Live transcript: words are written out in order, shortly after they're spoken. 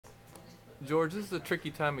George, this is a tricky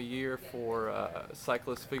time of year for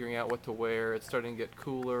cyclists figuring out what to wear. It's starting to get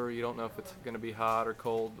cooler. You don't know if it's going to be hot or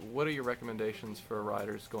cold. What are your recommendations for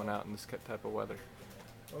riders going out in this type of weather?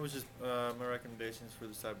 What was just my recommendations for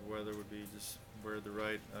this type of weather would be just wear the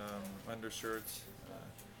right undershirts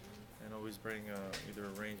and always bring either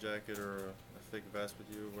a rain jacket or a thick vest with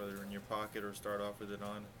you, whether in your pocket or start off with it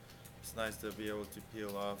on. It's nice to be able to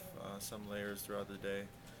peel off some layers throughout the day.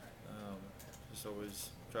 Um, just always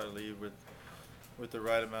try to leave with the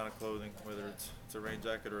right amount of clothing, whether it's a rain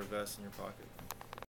jacket or a vest in your pocket.